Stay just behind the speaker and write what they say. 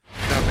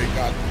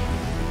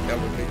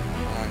elevate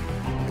my,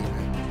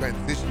 amen,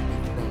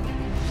 transitioning from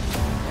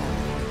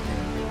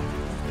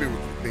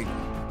spiritual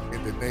thinking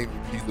in the name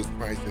of Jesus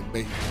Christ, and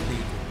may He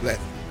continue to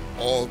bless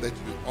all that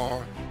you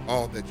are,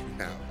 all that you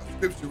have. Our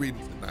scripture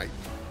reading tonight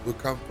will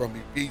come from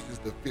Ephesians,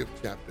 the 5th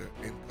chapter,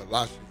 and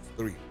Colossians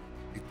 3.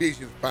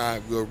 Ephesians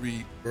 5, we'll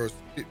read verse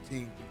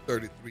 15 through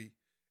 33,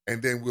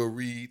 and then we'll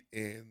read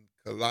in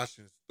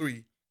Colossians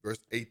 3, verse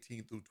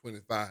 18 through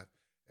 25.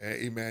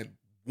 Amen.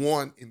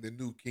 One in the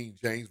New King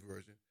James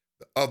Version,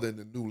 the other in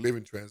the New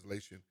Living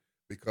Translation,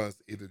 because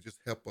it'll just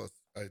help us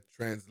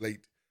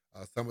translate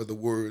some of the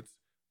words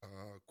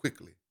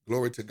quickly.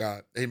 Glory to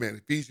God.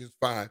 Amen. Ephesians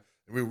 5,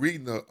 and we're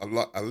reading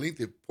a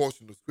lengthy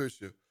portion of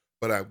scripture,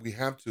 but we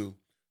have to,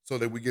 so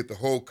that we get the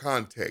whole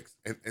context.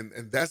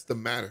 And that's the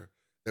matter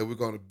that we're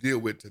going to deal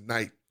with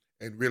tonight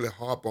and really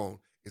harp on,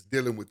 is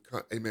dealing with,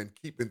 amen,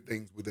 keeping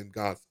things within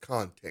God's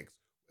context.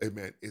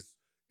 Amen.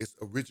 It's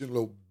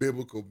original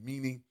biblical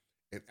meaning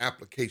and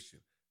application.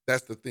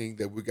 That's the thing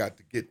that we got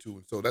to get to.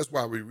 And so that's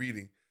why we're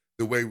reading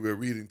the way we're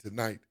reading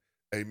tonight.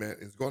 Amen.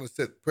 It's going to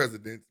set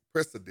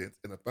precedence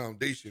and a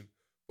foundation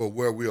for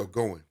where we are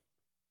going.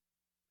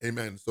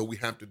 Amen. So we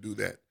have to do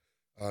that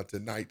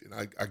tonight. And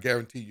I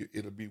guarantee you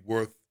it'll be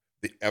worth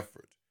the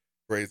effort.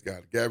 Praise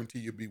God. I guarantee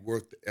you it'll be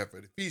worth the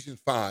effort.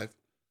 Ephesians 5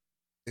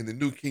 in the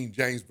New King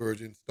James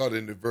Version,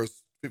 starting in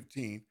verse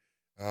 15.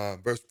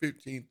 Verse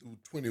 15 through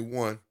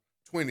 21.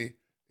 20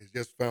 is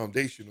just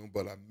foundational,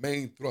 but our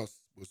main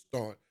thrust will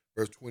start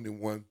verse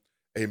 21,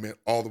 amen,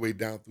 all the way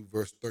down through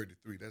verse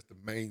 33. That's the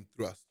main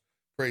thrust.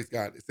 Praise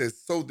God. It says,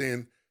 so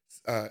then,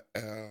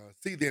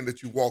 see then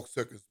that you walk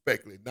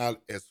circumspectly,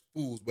 not as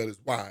fools, but as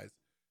wise,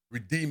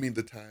 redeeming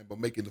the time, but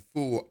making the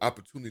full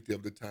opportunity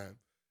of the time.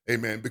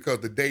 Amen. Because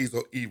the days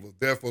are evil.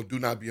 Therefore, do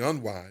not be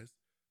unwise,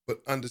 but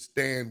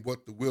understand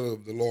what the will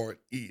of the Lord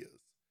is.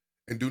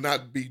 And do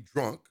not be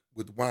drunk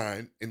with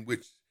wine, in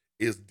which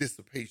is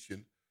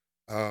dissipation,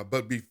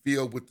 but be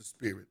filled with the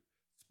Spirit,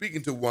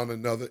 speaking to one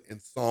another in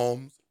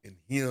psalms and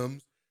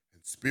hymns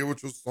and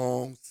spiritual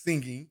songs,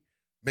 singing,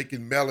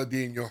 making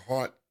melody in your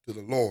heart to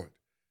the Lord,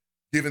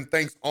 giving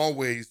thanks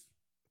always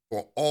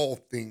for all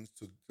things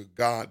to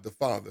God the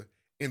Father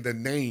in the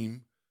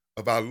name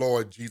of our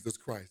Lord Jesus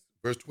Christ.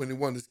 Verse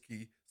 21 is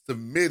key,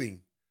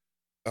 submitting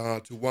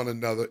to one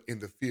another in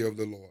the fear of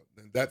the Lord.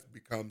 And that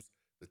becomes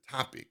the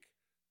topic.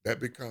 That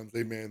becomes,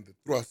 amen, the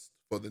thrust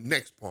for the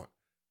next part.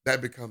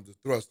 That becomes the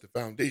thrust, the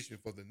foundation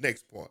for the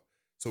next part.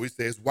 So he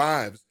says,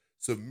 wives,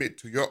 submit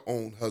to your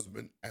own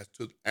husband as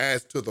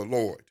to the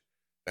Lord.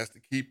 That's the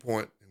key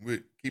point, and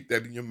we keep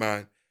that in your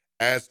mind,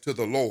 as to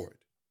the Lord.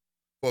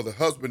 For the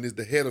husband is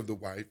the head of the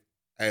wife,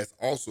 as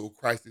also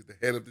Christ is the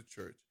head of the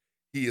church.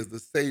 He is the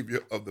Savior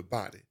of the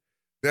body.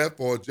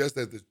 Therefore, just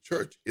as the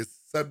church is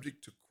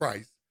subject to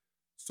Christ,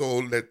 so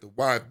let the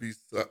wife be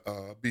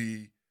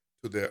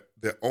to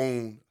their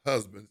own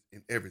husbands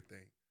in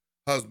everything.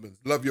 Husbands,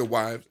 love your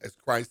wives as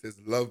Christ has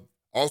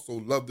also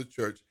loved the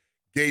church,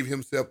 gave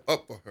himself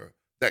up for her,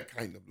 that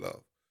kind of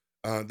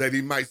love, that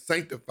he might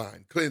sanctify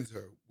and cleanse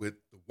her with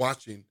the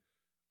washing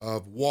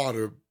of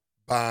water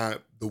by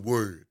the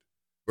word.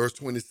 Verse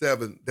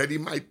 27, that he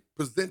might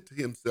present to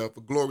himself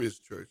a glorious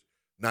church,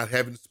 not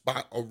having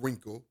spot or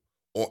wrinkle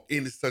or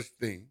any such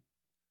thing,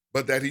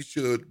 but that he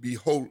should be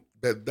holy,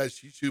 that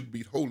she should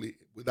be holy,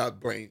 without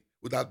blame,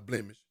 without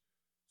blemish.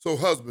 So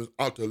husbands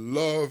ought to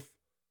love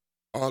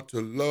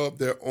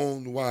their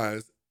own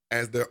wives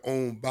as their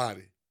own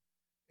body.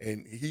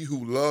 And he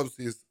who loves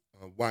his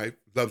wife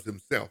loves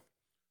himself.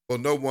 For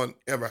no one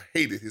ever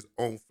hated his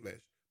own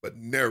flesh, but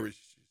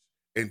nourishes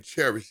and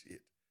cherishes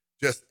it,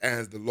 just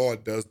as the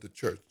Lord does the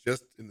church,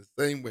 just in the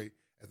same way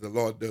as the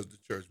Lord does the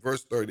church.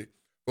 Verse 30,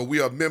 for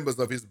we are members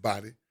of his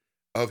body,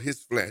 of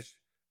his flesh,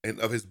 and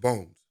of his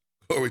bones.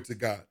 Glory to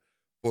God.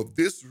 For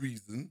this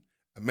reason,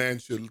 a man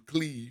should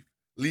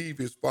leave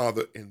his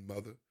father and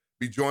mother,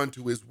 be joined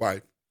to his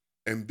wife,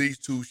 and these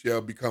two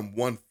shall become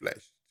one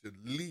flesh. Should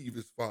leave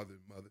his father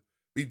and mother,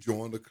 be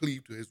joined or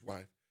cleave to his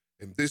wife,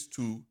 and this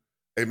two,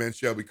 amen,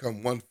 shall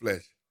become one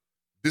flesh.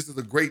 This is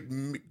a great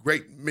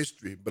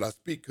mystery, but I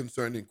speak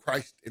concerning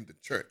Christ and the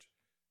church.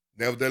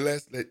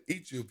 Nevertheless, let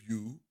each of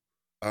you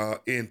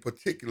in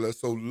particular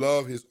so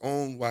love his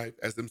own wife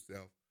as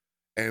himself,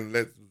 and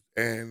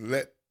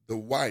let the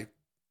wife,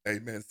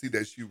 amen, see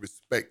that she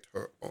respect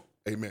her,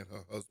 amen,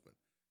 her husband.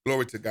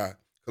 Glory to God.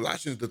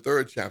 Colossians, the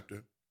 3rd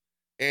chapter,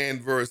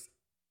 and verse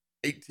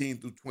 18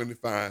 through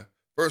 25,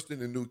 first in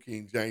the New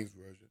King James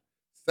Version,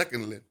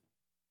 secondly,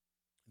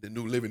 the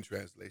New Living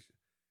Translation.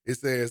 It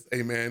says,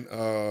 amen,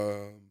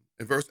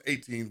 in verse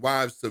 18,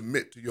 wives,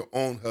 submit to your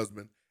own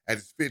husband as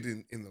is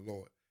fitting in the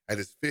Lord. As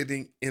is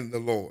fitting in the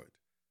Lord.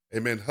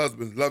 Amen.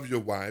 Husbands, love your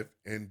wife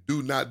and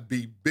do not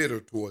be bitter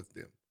towards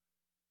them.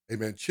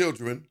 Amen.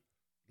 Children,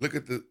 look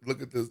at the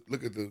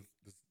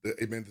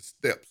amen, the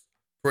steps.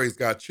 Praise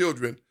God.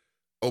 Children,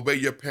 obey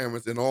your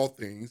parents in all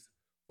things,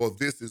 for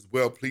this is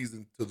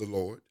well-pleasing to the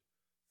Lord.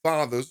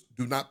 Fathers,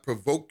 do not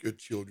provoke your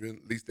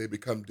children, lest they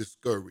become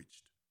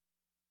discouraged.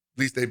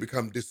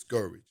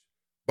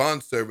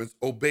 Bondservants,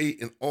 obey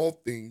in all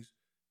things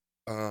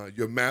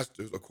your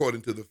masters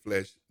according to the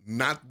flesh,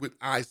 not with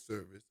eye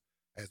service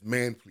as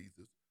man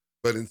pleasers,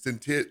 but in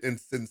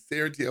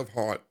sincerity of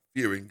heart,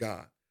 fearing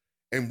God.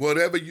 And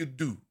whatever you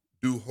do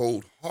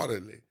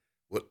wholeheartedly.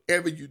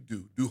 Whatever you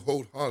do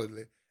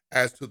wholeheartedly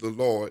as to the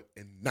Lord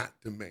and not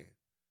to man,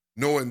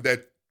 knowing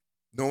that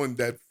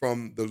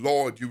from the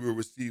Lord you will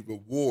receive a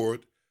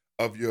reward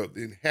of the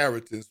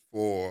inheritance,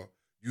 for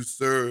you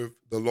serve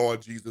the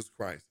Lord Jesus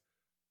Christ.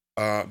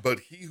 But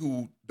he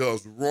who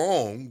does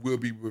wrong will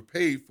be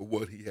repaid for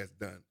what he has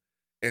done.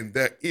 And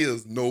there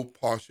is no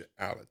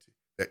partiality.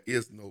 There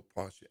is no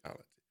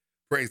partiality.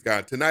 Praise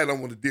God. Tonight I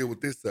want to deal with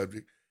this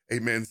subject.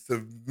 Amen.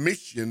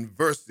 Submission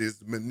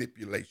versus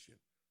manipulation.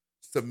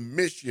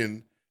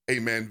 Submission,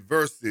 amen,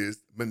 versus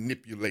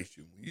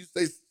manipulation. When you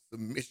say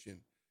submission,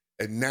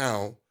 and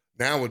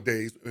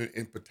nowadays,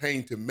 in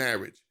pertaining to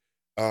marriage,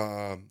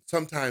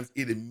 sometimes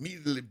it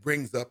immediately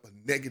brings up a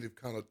negative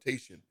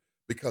connotation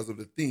because of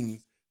the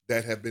things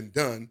that have been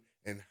done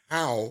and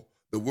how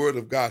the word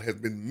of God has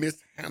been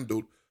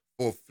mishandled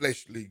for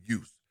fleshly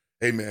use.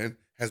 Amen.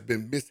 Has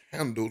been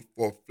mishandled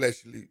for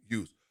fleshly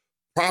use.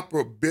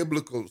 Proper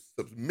biblical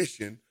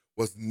submission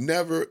was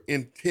never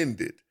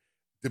intended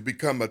to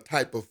become a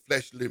type of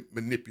fleshly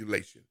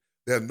manipulation.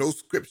 There are no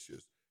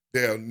scriptures.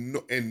 There are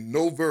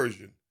no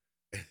version,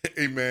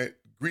 amen,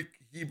 Greek,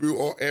 Hebrew,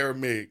 or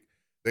Aramaic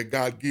that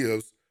God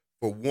gives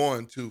for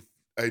one to,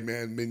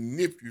 amen,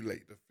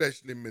 manipulate, to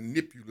fleshly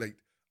manipulate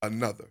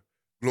another.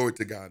 Glory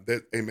to God.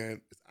 That,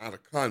 amen, is out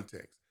of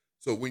context.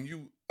 So when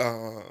you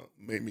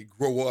maybe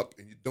grow up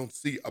and you don't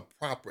see a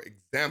proper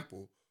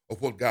example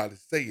of what God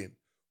is saying,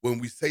 when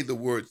we say the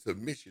word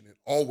submission, it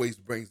always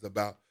brings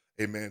about,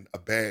 amen, a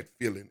bad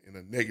feeling and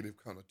a negative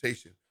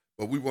connotation.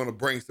 But we want to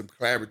bring some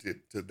clarity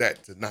to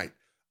that tonight.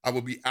 I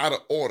would be out of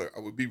order. I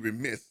would be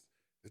remiss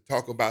to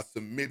talk about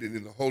submitting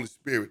in the Holy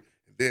Spirit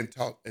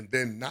and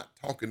then not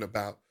talking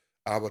about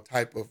our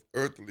type of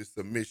earthly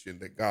submission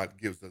that God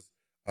gives us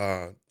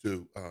to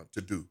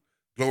do.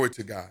 Glory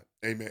to God.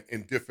 Amen.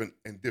 In different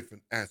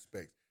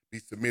aspects. Be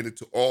submitted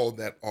to all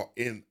that are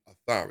in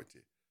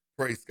authority.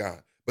 Praise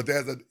God. But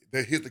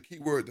here's the key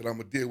word that I'm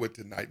going to deal with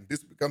tonight. And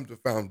this becomes the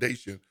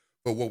foundation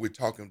for what we're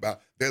talking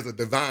about. There's a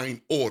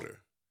divine order.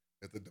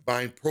 There's a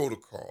divine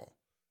protocol.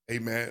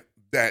 Amen.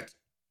 That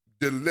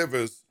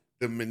delivers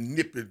the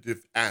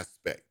manipulative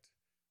aspect.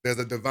 There's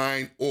a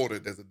divine order.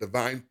 There's a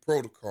divine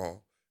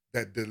protocol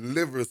that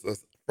delivers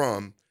us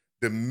from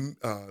the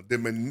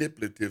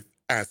manipulative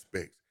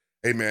aspects.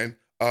 Amen.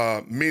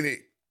 Many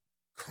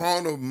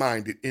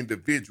carnal-minded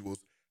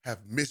individuals have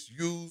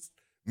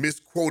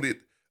misquoted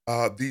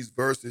these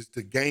verses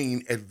to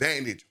gain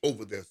advantage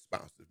over their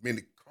spouses.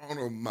 Many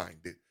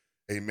carnal-minded,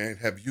 amen,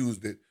 have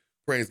used it,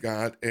 praise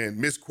God, and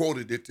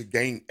misquoted it to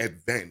gain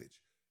advantage.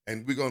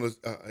 And we're going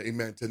to,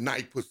 amen,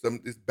 tonight put some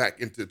of this back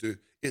into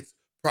its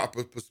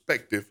proper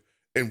perspective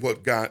and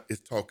what God is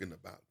talking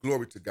about.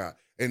 Glory to God.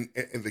 And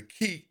the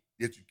key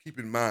that you keep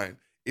in mind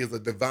is a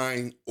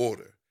divine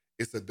order.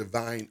 It's a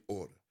divine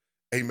order.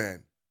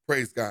 Amen.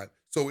 Praise God.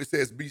 So it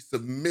says, be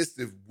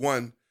submissive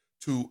one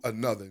to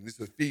another. And this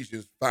is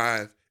Ephesians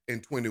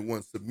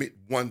 5:21. Submit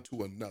one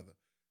to another.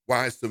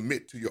 Wives,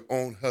 submit to your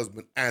own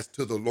husband as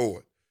to the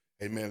Lord.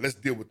 Amen. Let's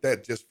deal with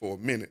that just for a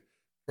minute.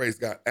 Praise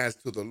God. As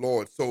to the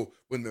Lord. So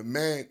when the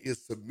man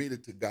is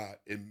submitted to God,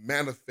 it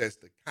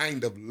manifests the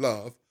kind of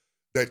love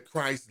that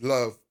Christ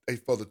loved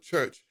for the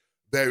church.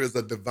 There is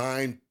a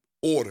divine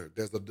order.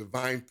 There's a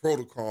divine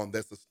protocol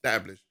that's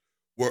established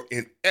where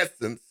in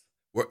essence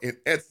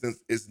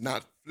is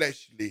not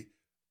flesh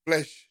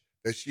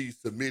that she's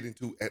submitting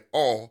to at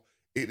all.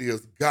 It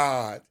is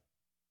God's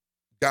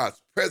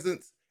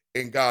presence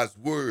and God's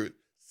word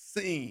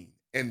seen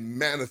and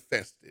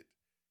manifested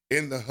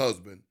in the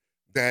husband,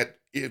 that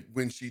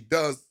when she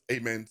does,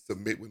 amen,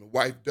 submit, when the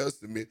wife does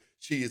submit,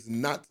 she is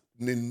not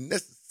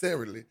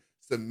necessarily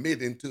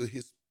submitting to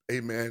his,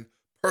 amen,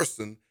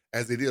 person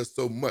as it is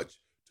so much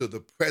to the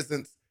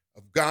presence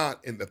of God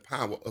and the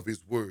power of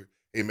his word,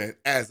 amen,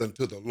 as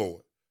unto the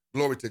Lord.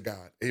 Glory to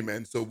God,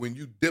 amen. So when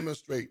you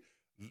demonstrate,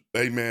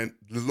 amen,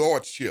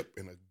 lordship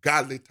and a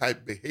godly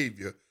type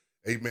behavior,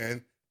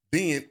 amen,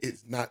 then it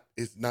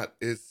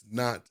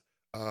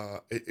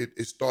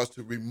starts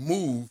to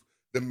remove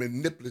the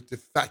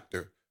manipulative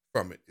factor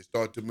from it. It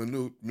starts to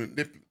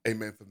manipulate,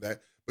 amen, from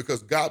that,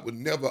 because God would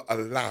never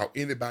allow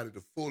anybody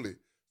to fully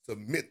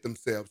submit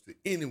themselves to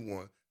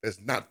anyone that's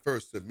not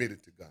first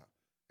submitted to God.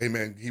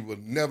 Amen. He will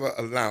never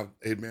allow,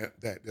 amen,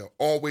 that. There'll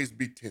always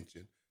be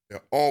tension.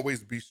 There'll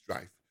always be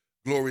strife.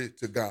 Glory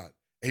to God.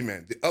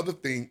 Amen. The other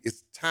thing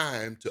is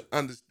time to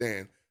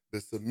understand the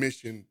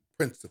submission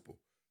principle.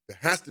 There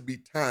has to be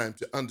time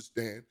to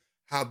understand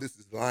how this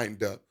is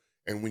lined up.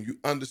 And when you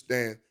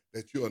understand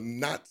that you are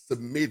not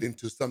submitting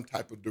to some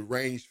type of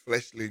deranged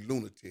fleshly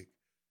lunatic,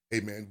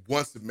 amen,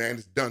 once the man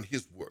has done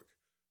his work,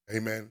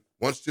 amen,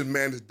 once the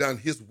man has done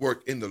his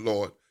work in the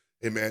Lord,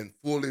 amen,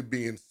 fully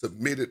being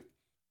submitted,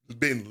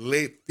 being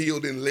led,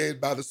 filled and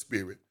led by the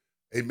Spirit,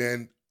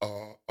 amen,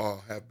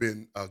 have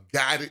been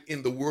guided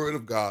in the word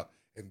of God,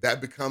 and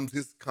that becomes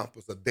his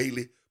compass, a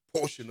daily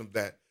portion of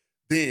that.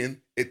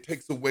 then it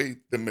takes away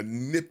the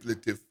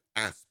manipulative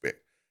aspect.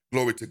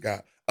 Glory to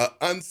God. An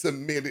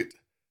unsubmitted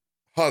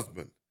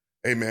husband,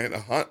 amen, a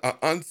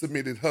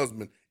unsubmitted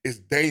husband is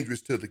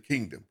dangerous to the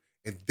kingdom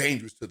and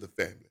dangerous to the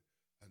family.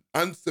 An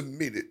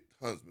unsubmitted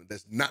husband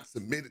that's not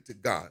submitted to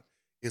God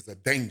is a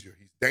danger.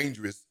 He's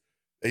dangerous,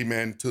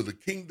 amen, to the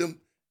kingdom.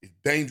 He's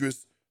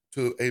dangerous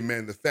to,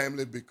 amen, the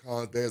family,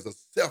 because there's a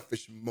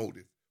selfish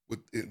motive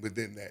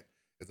within that.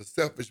 There's a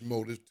selfish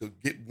motive to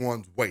get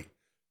one's way,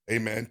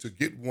 amen, to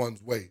get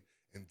one's way.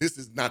 And this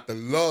is not the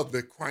love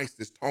that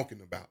Christ is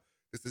talking about.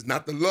 This is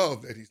not the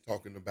love that he's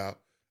talking about.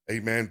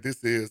 Amen.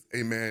 This is,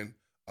 amen,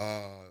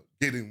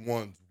 getting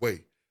one's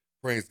way.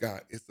 Praise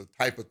God. It's the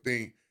type of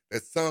thing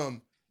that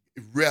some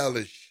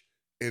relish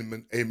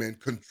in, amen,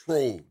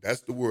 control.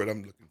 That's the word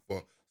I'm looking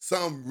for.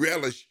 Some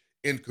relish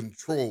in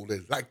control. They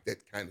like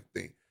that kind of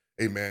thing.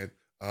 Amen.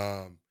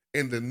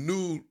 In the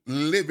New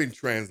Living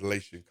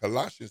Translation,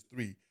 Colossians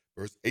 3,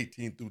 verse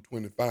 18 through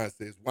 25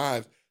 says,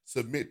 wives,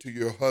 submit to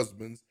your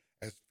husbands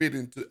as fit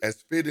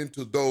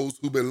into those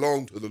who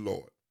belong to the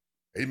Lord.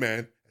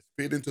 Amen. As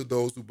fit into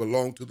those who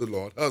belong to the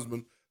Lord.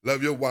 Husband,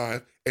 love your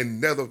wife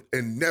and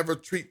never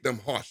treat them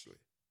harshly.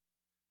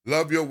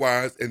 Love your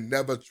wives and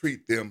never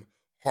treat them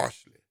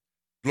harshly.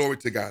 Glory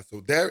to God. So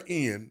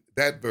therein,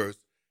 that verse,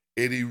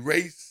 it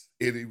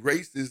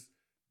erases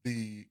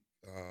the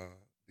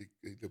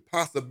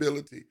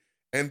possibility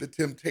and the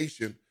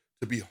temptation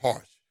to be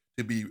harsh,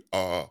 to be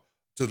to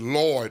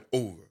lord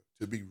over,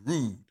 to be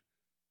rude.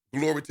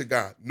 Glory to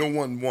God. No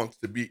one wants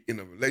to be in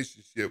a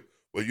relationship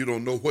where you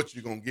don't know what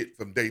you're going to get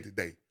from day to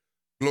day.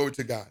 Glory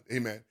to God.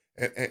 Amen.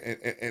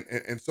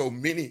 And so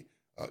many,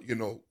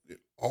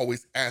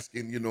 always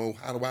asking,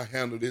 how do I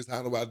handle this?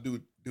 How do I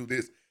do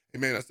this?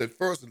 Amen. I said,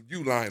 first,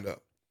 you line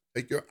up.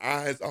 Take your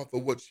eyes off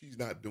of what she's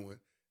not doing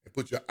and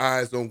put your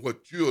eyes on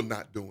what you're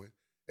not doing.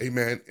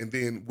 Amen. And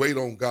then wait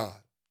on God.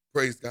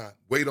 Praise God.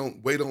 Wait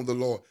on the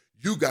Lord.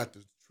 You got to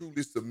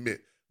truly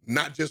submit,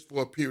 not just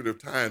for a period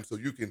of time so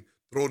you can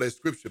throw that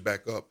scripture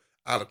back up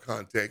out of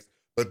context,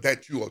 but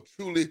that you are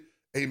truly,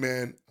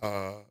 amen,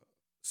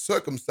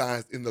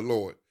 circumcised in the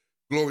Lord.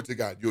 Glory to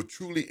God. You're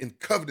truly in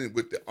covenant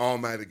with the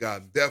Almighty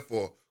God,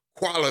 therefore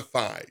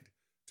qualified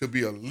to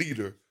be a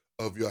leader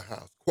of your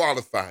house.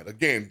 Qualified.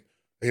 Again,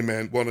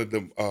 amen, one of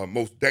the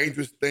most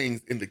dangerous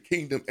things in the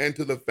kingdom and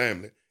to the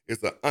family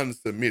is an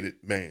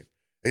unsubmitted man.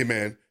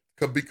 Amen.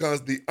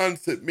 Because the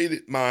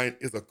unsubmitted mind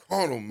is a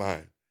carnal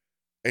mind.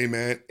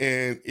 Amen.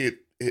 And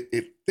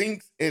it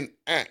thinks and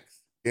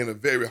acts in a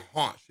very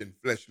harsh and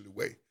fleshly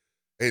way.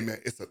 Amen.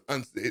 It's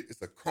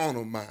a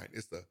carnal mind.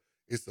 It's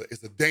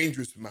a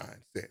dangerous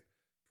mindset.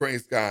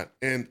 Praise God.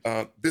 And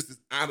this is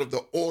out of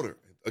the order.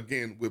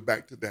 Again, we're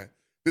back to that.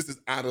 This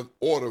is out of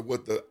order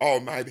what the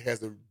Almighty has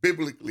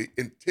biblically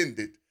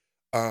intended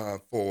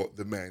for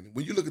the man.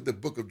 When you look at the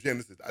book of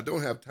Genesis, I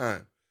don't have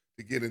time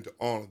to get into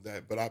all of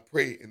that, but I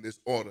pray in this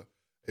order,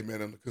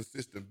 amen, on a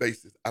consistent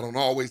basis. I don't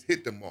always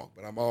hit the mark,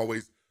 but I'm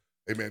always,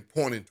 amen,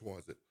 pointing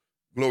towards it.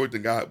 Glory to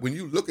God. When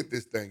you look at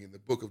this thing in the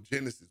book of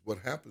Genesis, what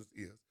happens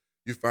is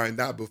you find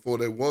out before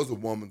there was a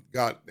woman,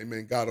 God,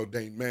 amen, God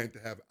ordained man to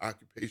have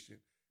occupation,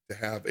 to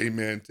have,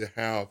 amen, to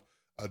have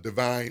a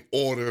divine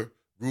order,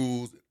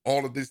 rules.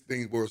 All of these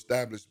things were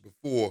established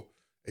before,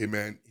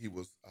 amen, he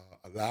was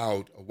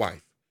allowed a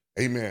wife.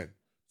 Amen.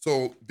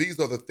 So these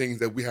are the things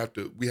that we have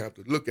to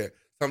look at.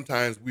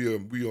 Sometimes we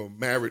are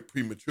married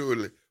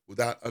prematurely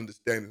without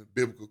understanding the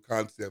biblical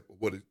concept of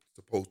what it's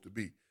supposed to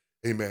be.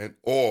 Amen.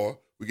 Or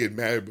we get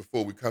married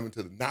before we come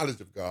into the knowledge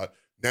of God.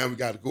 Now we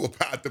got to go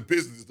about the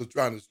business of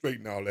trying to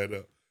straighten all that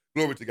up.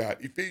 Glory to God.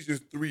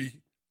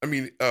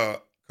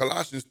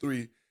 Colossians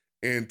 3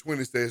 and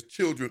 20 says,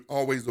 children,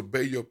 always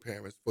obey your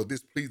parents, for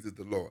this pleases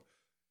the Lord.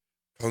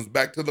 Comes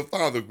back to the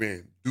father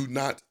again. Do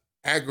not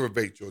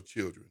aggravate your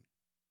children,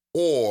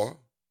 or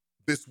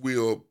this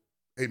will,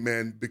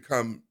 amen,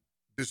 become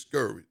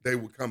discouraged. They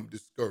will become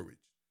discouraged.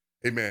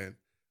 Amen.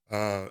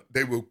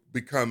 They will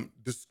become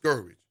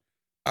discouraged.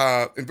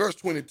 In verse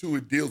 22,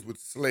 it deals with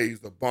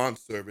slaves or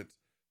bondservants.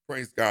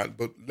 Praise God.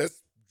 But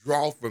let's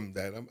draw from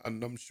that.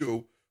 I'm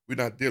sure we're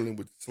not dealing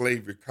with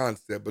slavery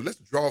concept, but let's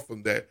draw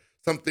from that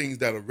some things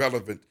that are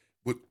relevant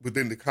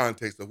within the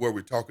context of what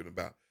we're talking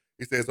about.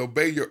 It says,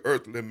 obey your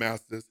earthly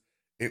masters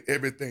in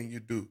everything you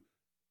do.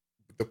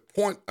 The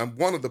point,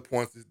 one of the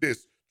points is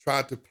this: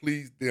 try to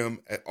please them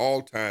at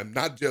all times,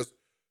 not just,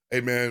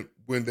 amen,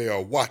 when they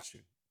are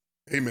watching.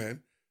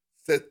 Amen.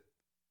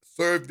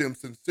 Serve them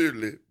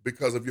sincerely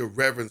because of your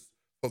reverence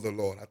for the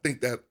Lord. I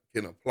think that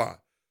can apply.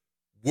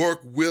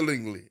 Work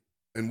willingly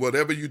in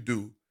whatever you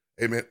do,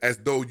 amen, as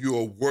though you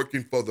are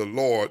working for the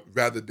Lord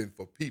rather than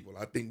for people.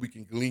 I think we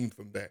can glean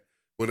from that.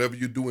 Whatever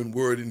you do in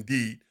word and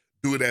deed,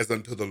 do it as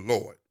unto the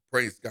Lord.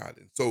 Praise God.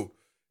 And so,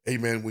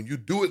 amen, when you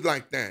do it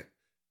like that,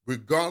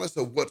 regardless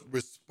of what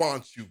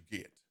response you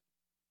get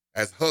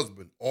as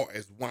husband or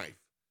as wife,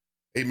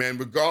 amen,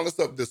 regardless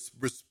of the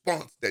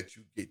response that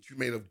you get, you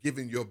may have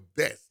given your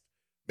best.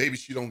 Maybe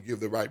she don't give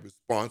the right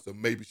response, or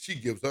maybe she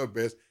gives her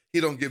best. He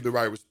don't give the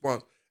right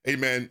response.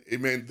 Amen.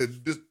 Amen.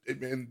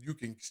 Amen. You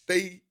can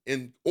stay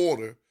in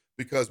order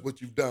because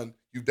what you've done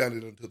it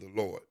unto the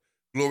Lord.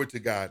 Glory to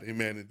God.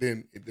 Amen. And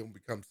then it then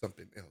becomes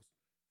something else.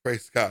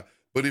 Praise God.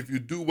 But if you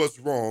do what's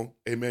wrong,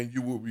 amen,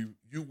 you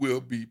will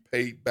be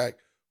paid back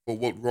for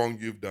what wrong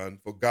you've done.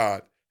 For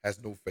God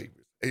has no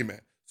favors.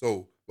 Amen.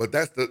 So, but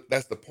that's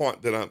the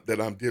point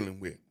that I'm dealing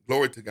with.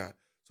 Glory to God.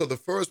 So the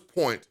first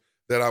point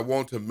that I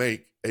want to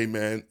make,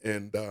 amen,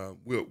 and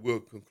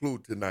we'll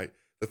conclude tonight.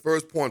 The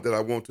first point that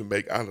I want to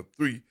make out of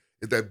three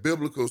is that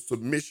biblical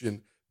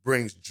submission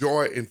brings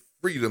joy and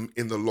freedom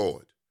in the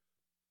Lord.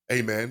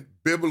 Amen.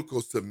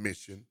 Biblical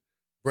submission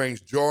brings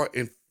joy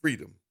and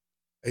freedom.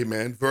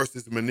 Amen.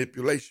 Versus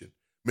manipulation.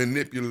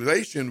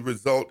 Manipulation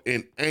result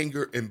in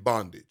anger and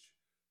bondage.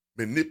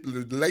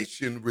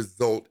 Manipulation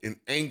result in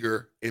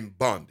anger and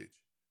bondage.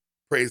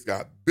 Praise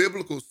God.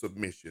 Biblical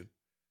submission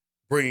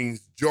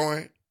brings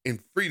joy and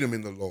freedom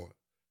in the Lord.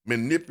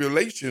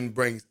 Manipulation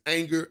brings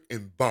anger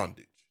and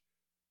bondage.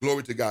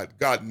 Glory to God.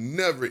 God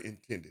never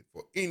intended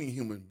for any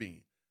human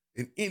being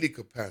in any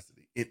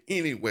capacity, in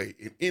any way,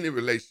 in any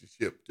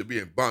relationship to be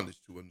in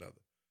bondage to another.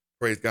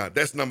 Praise God.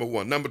 That's number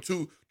one. Number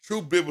two,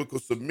 true biblical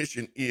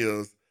submission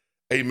is,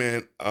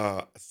 amen,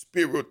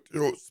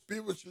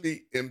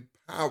 spiritually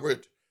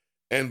empowered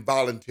and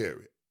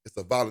voluntary. It's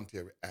a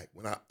voluntary act.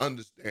 When I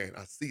understand,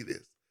 I see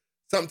this.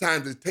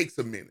 Sometimes it takes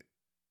a minute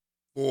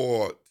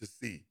to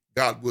see.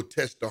 God will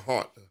test the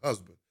heart of the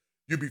husband.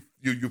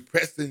 You're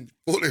pressing,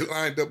 fully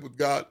lined up with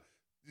God.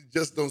 It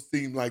just don't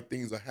seem like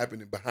things are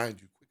happening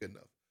behind you quick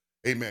enough.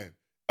 Amen.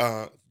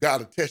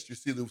 God will test you,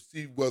 to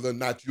see whether or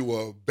not you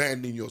are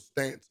abandoning your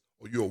stance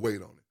or you'll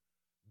wait on it.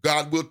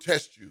 God will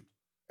test you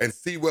and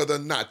see whether or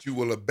not you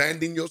will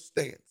abandon your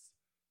stance,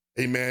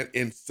 amen,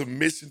 in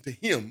submission to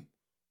him,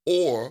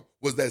 or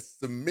was that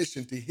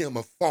submission to him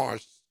a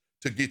farce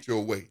to get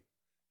your way?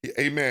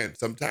 Amen.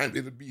 Sometimes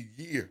it'll be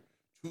a year,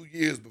 2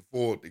 years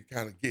before they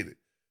kind of get it.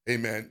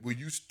 Amen. Will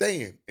you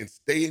stand and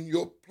stay in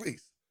your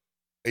place?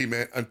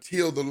 Amen.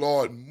 Until the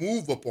Lord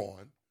move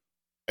upon,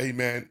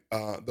 amen,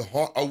 the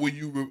heart, or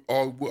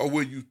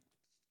will you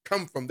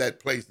come from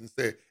that place and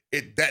say,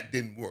 that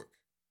didn't work?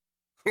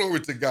 Glory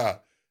to God.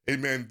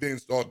 Amen. Then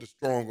start to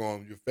strong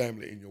arm your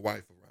family and your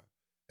wife around.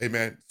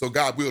 Amen. So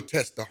God will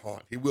test the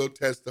heart. He will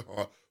test the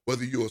heart,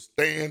 whether you'll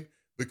stand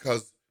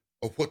because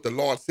of what the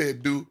Lord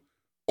said do,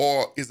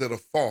 or is it a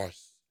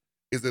farce?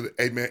 Is it,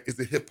 amen, is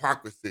it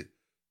hypocrisy?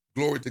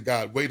 Glory to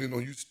God, waiting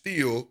on you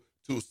still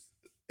to,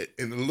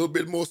 in a little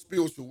bit more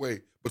spiritual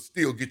way, but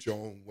still get your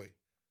own way.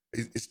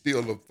 It's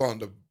still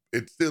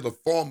it's still a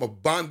form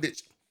of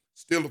bondage,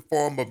 still a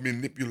form of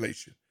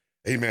manipulation.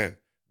 Amen.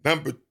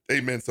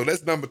 Amen. So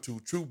that's number two.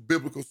 True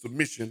biblical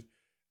submission,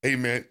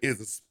 amen,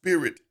 is a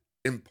spirit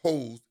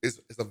imposed.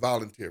 It's a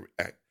voluntary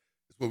act.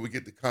 That's where we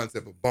get the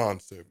concept of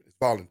bond servant. It's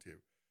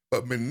voluntary.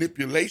 But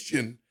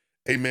manipulation,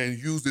 amen,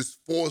 uses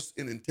force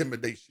and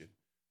intimidation.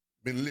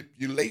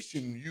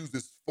 Manipulation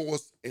uses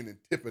force and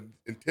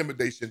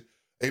intimidation,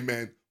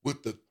 amen,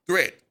 with the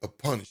threat of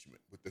punishment,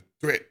 with the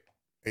threat,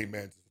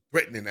 amen, the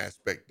threatening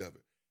aspect of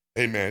it.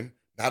 Amen.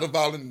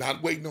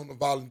 Not waiting on the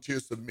volunteer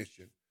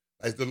submission,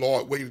 as the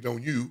Lord waited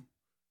on you.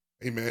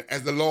 Amen.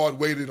 As the Lord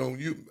waited on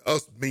you,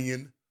 us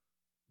men,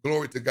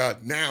 glory to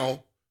God.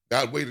 Now,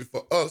 God waited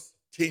for us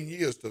 10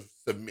 years to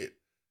submit.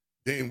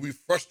 Then we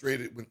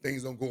frustrated when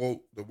things don't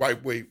go the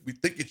right way we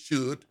think it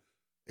should,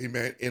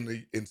 amen,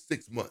 in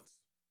 6 months.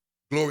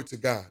 Glory to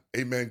God.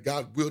 Amen.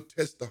 God will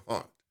test the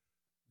heart.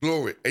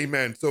 Glory.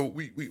 Amen. So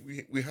we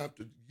have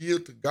to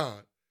yield to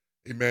God.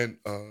 Amen.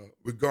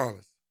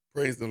 Regardless.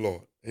 Praise the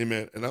Lord.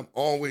 Amen. And I'm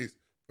always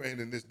praying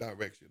in this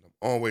direction. I'm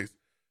always,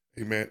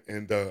 amen.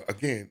 And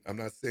again, I'm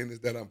not saying this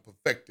that I'm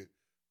perfected,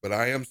 but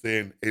I am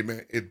saying,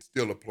 amen, it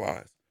still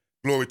applies.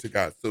 Glory to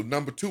God. So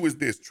number two is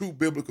this: true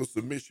biblical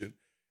submission,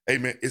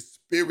 amen, is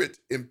spirit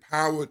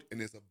empowered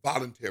and it's a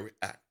voluntary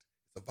act.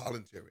 It's a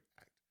voluntary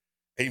act.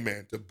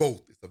 Amen. To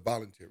both, it's a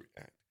voluntary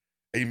act.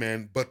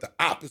 Amen. But the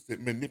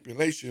opposite,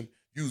 manipulation,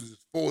 uses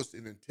force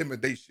and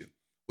intimidation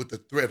with the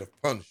threat of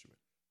punishment,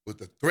 with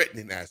the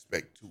threatening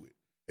aspect to it.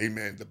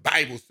 Amen. The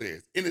Bible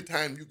says,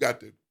 anytime you got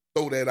to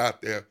throw that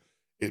out there,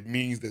 it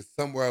means that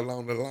somewhere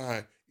along the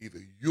line, either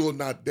you're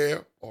not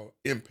there or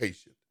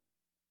impatient.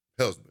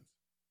 Husbands.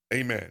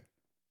 Amen.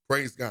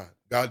 Praise God.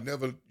 God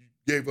never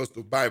gave us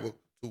the Bible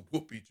to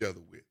whoop each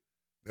other with.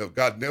 Now,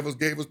 God never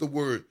gave us the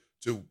word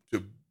to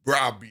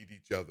browbeat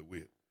each other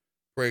with.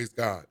 Praise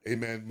God.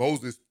 Amen.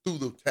 Moses threw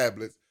the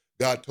tablets.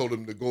 God told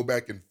him to go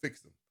back and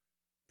fix them.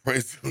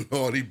 Praise the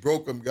Lord. He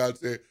broke them. God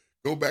said,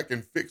 go back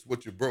and fix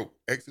what you broke.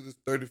 Exodus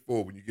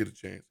 34 when you get a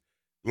chance.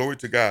 Glory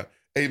to God.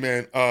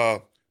 Amen.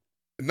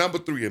 Number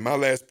three, and my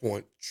last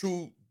point,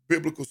 true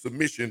biblical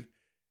submission,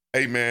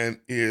 amen,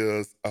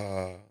 is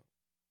under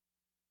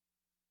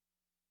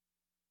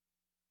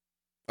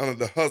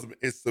the husband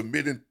is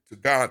submitting to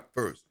God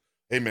first.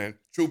 Amen.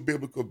 True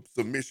biblical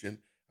submission,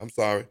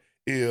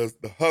 is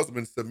the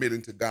husband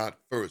submitting to God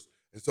first.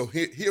 And so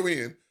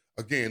herein,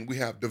 again, we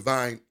have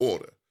divine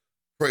order.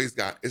 Praise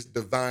God. It's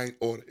divine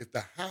order. If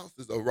the house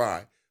is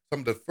awry,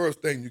 some of the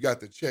first thing you got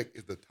to check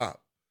is the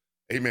top.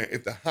 Amen.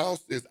 If the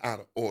house is out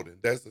of order,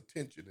 and there's a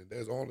tension, and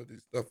there's all of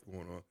this stuff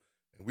going on,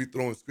 and we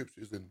throwing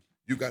scriptures, and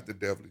you got the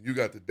devil, and you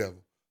got the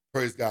devil.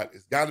 Praise God.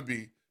 It's got to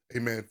be,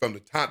 amen, from the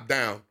top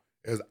down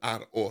as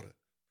out of order.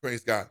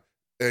 Praise God.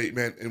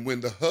 Amen. And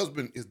when the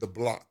husband is the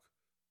block,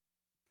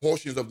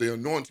 portions of the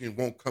anointing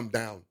won't come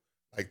down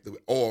like the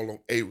oil on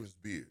Aaron's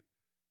beard.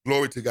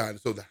 Glory to God. And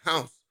so the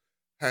house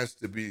has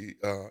to be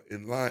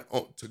in line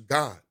to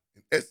God.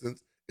 In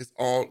essence, it's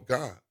all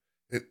God.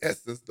 In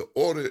essence, the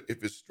order,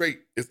 if it's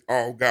straight, it's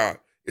all God.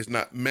 It's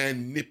not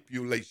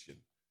manipulation.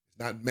 It's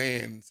not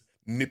man's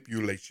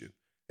manipulation.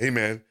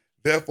 Amen.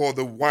 Therefore,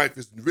 the wife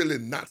is really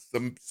not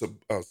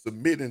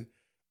submitting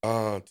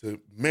to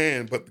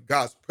man, but to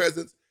God's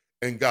presence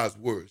and God's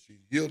word.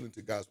 She's yielding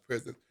to God's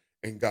presence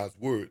and God's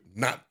word,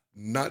 not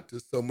to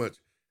so much,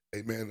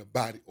 amen, a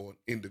body or an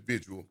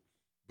individual,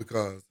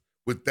 because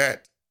with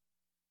that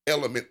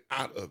element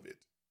out of it,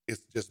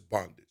 it's just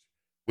bondage.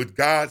 With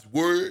God's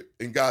word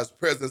and God's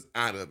presence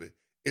out of it,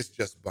 it's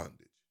just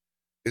bondage.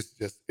 It's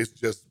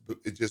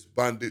just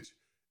bondage,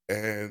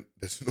 and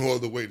there's no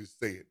other way to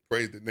say it.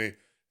 Praise the name.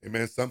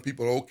 Amen. Some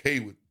people are okay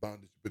with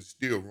bondage, but it's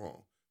still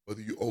wrong,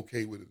 whether you're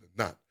okay with it or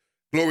not.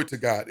 Glory to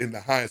God in the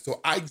highest. So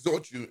I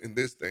exhort you in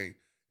this thing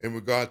in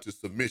regard to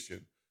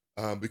submission,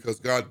 because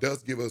God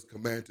does give us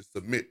command to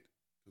submit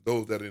to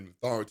those that are in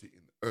authority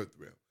in the earth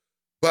realm.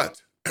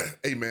 But,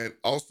 amen,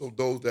 also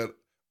those that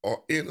are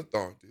in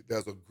authority,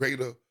 there's a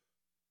greater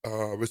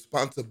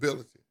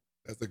responsibility.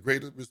 There's a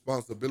greater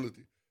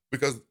responsibility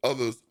because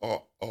others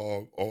are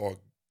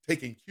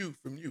taking cue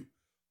from you.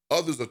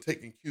 Others are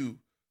taking cue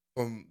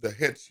from the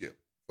headship,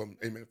 from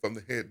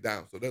the head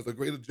down. So there's a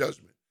greater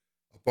judgment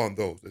upon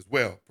those as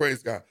well.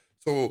 Praise God.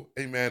 So,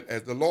 amen,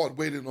 as the Lord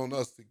waited on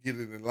us to get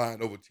it in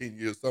line over 10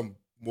 years, some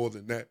more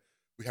than that,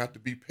 we have to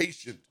be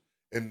patient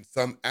in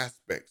some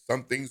aspects.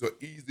 Some things are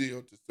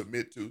easier to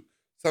submit to.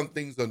 Some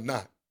things are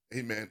not.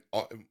 Amen.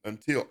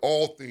 Until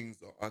all things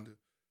are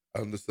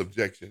under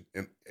subjection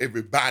and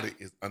everybody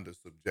is under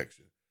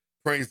subjection.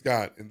 Praise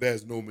God. And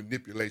there's no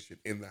manipulation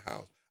in the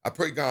house. I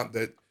pray, God,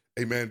 that,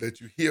 amen,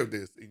 that you hear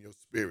this in your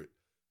spirit.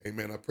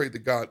 Amen. I pray to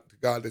God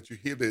that you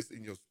hear this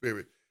in your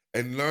spirit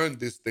and learn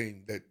this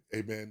thing that,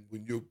 amen,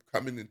 when you're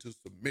coming into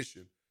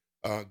submission,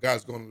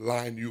 God's going to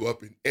line you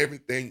up in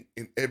everything,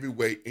 in every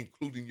way,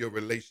 including your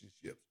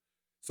relationships.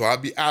 So I'll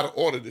be out of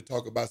order to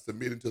talk about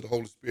submitting to the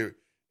Holy Spirit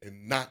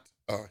and not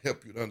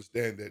help you to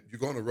understand that you're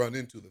going to run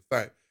into the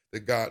fact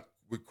that God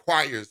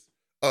requires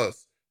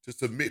us to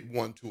submit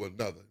one to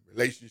another,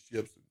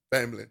 relationships and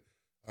family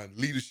and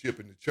leadership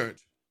in the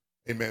church.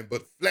 Amen.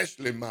 But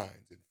fleshly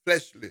minds and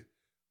fleshly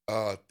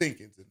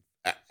thinkings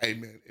and,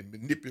 amen, and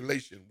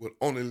manipulation will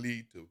only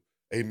lead to,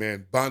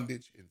 amen,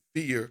 bondage and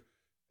fear,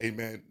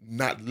 amen,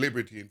 not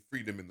liberty and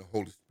freedom in the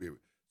Holy Spirit.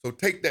 So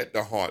take that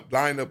to heart,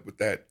 line up with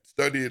that,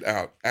 study it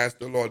out, ask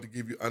the Lord to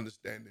give you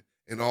understanding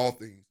in all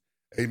things,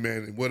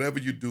 amen. And whatever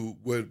you do,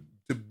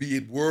 to be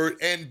it word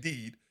and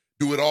deed,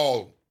 do it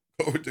all,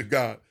 glory to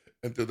God,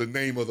 and to the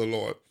name of the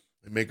Lord.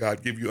 And may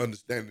God give you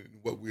understanding in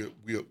what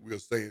we're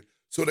saying,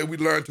 so that we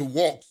learn to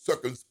walk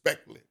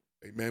circumspectly,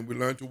 amen. We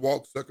learn to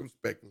walk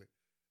circumspectly,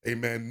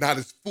 amen, not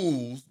as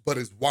fools, but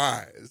as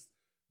wise,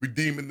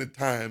 redeeming the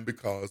time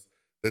because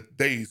the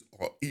days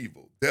are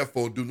evil.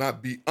 Therefore, do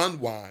not be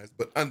unwise,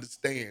 but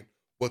understand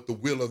what the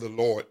will of the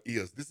Lord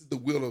is. This is the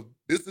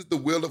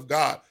will of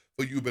God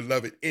for you,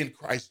 beloved, in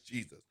Christ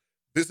Jesus.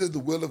 This is the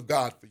will of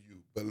God for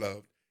you,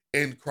 beloved,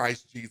 in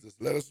Christ Jesus.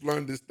 Let us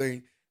learn this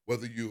thing,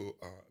 whether you're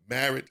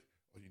married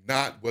or you're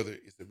not, whether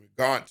it's in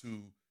regard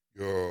to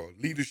your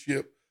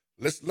leadership.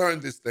 Let's learn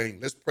this thing.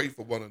 Let's pray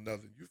for one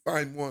another. You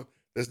find one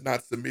that's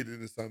not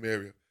submitted in some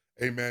area,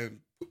 amen,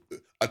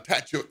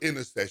 attach your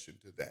intercession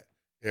to that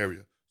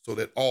area, so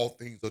that all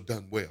things are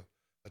done well.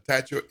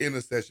 Attach your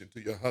intercession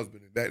to your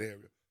husband in that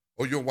area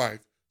or your wife,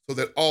 so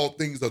that all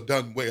things are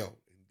done well.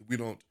 And we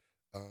don't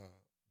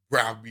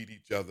browbeat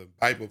each other,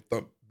 Bible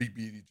thump, beat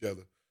each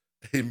other,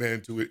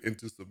 amen,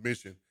 into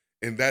submission.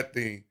 And that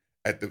thing,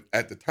 at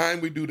the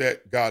time we do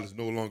that, God is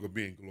no longer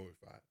being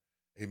glorified.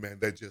 Amen.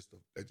 That's just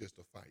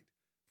a fight.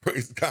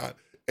 Praise God.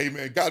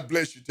 Amen. God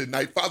bless you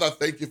tonight. Father, I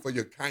thank you for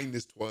your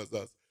kindness towards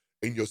us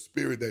and your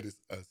spirit that is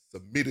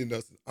submitting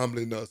us and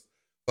humbling us.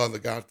 Father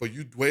God, for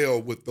you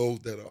dwell with those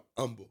that are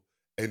humble,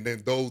 and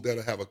then those that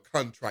have a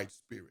contrite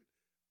spirit.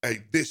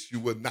 And this you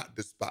will not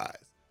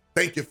despise.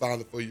 Thank you,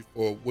 Father, for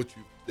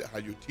how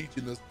you're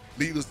teaching us.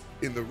 Lead us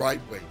in the right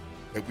way,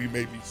 that we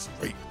may be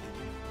straight,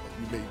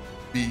 that we may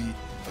be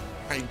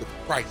a kind of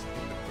Christ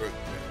in the earth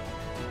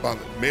now.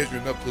 Father,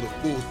 measuring up to the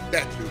full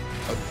stature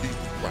of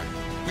Jesus Christ.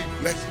 We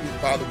bless you,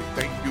 Father. We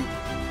thank you.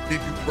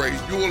 Give you praise.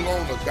 You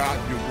alone are God.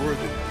 You're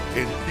worthy.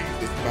 In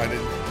Jesus' mighty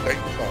name. Thank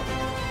you, Father.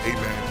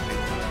 Amen.